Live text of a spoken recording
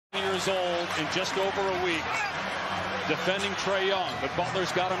years old in just over a week, defending TRAE Young. But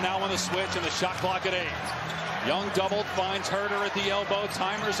Butler's got him now on the switch and the shot clock at 8. Young doubled, finds Herder at the elbow.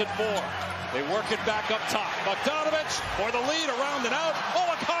 Timer's at 4. They work it back up top. Bogdanovich for the lead, around and out. Oh,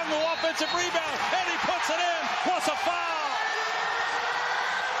 a Congo offensive rebound, and he puts it in, plus a foul.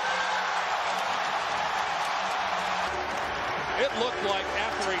 It looked like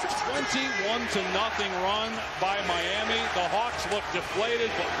after a 21-0 run by Miami, the Hawks looked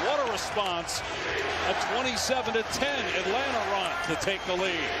deflated, but what a response. A 27-10 Atlanta run to take the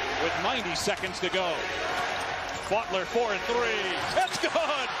lead with 90 seconds to go. Butler 4 and 3. It's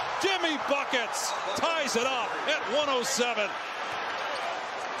good. Jimmy buckets ties it up at 107.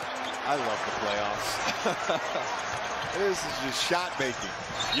 I love the playoffs. This is just shot making.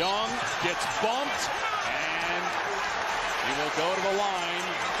 Young gets bumped, and he will go to the line.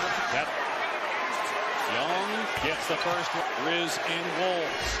 Young gets the first one. Riz and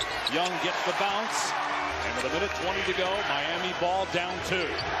Wolves. Young gets the bounce, and with a minute 20 to go, Miami ball down 2.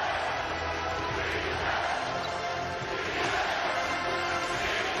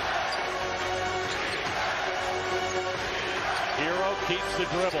 Hero keeps the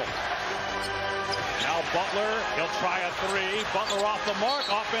dribble. Now Butler, he'll try a 3. Butler off the mark.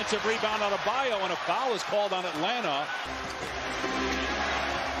 Offensive rebound on Adebayo, and a foul is called on Atlanta.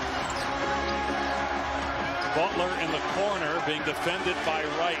 Butler in the corner, being defended by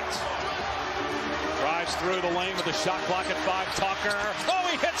Wright. Drives through the lane with the shot clock at 5. Tucker. Oh,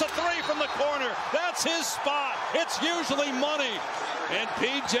 he hits a 3 from the corner. That's his spot. It's usually money. And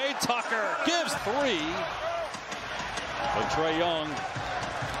P.J. Tucker gives 3. But TRAE Young,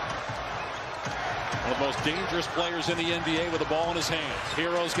 one of the most dangerous players in the NBA with the ball in his hands.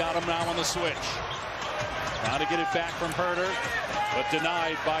 Hero's got him now on the switch. Trying to get it back from Herder, but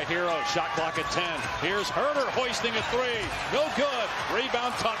denied by Hero. Shot clock at 10. Here's Herder hoisting a 3. No good.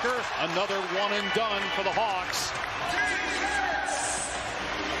 Rebound Tucker. Another one and done for the Hawks.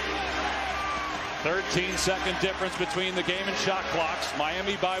 13-second difference between the game and shot clocks.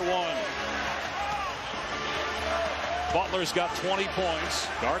 Miami by 1. Butler's got 20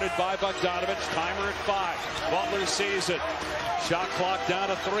 points, guarded by Bogdanovich. Timer at 5. Butler sees it. Shot clock down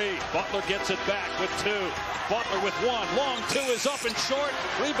to 3. Butler gets it back with 2. Butler with 1. Long 2 is up and short.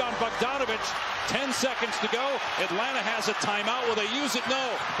 Rebound Bogdanovich. 10 seconds to go. Atlanta has a timeout. Will they use it? No.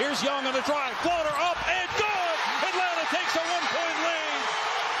 Here's Young on the drive. Floater up and good. Atlanta takes a 1-point lead.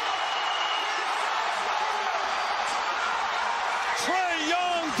 TRAE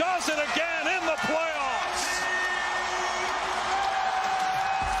Young does it again in the playoffs.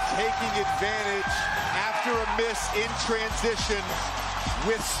 Taking advantage after a miss in transition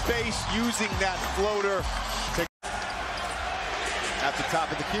with space, using that floater at the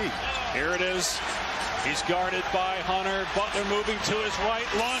top of the key. Here it is. He's guarded by Hunter. Butler moving to his right.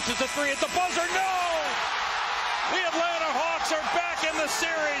 Launches a 3 at the buzzer. No! The Atlanta Hawks are back in the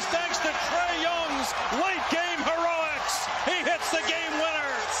series thanks to TRAE Young's late game heroics. He hits the game winner.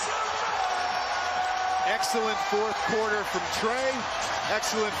 Excellent fourth quarter from TRAE.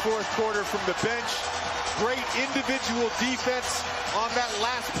 Excellent fourth quarter from the bench. Great individual defense on that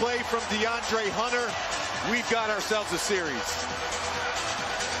last play from DeAndre Hunter. We've got ourselves a series.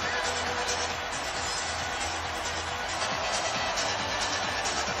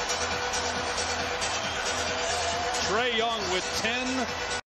 TRAE Young with 10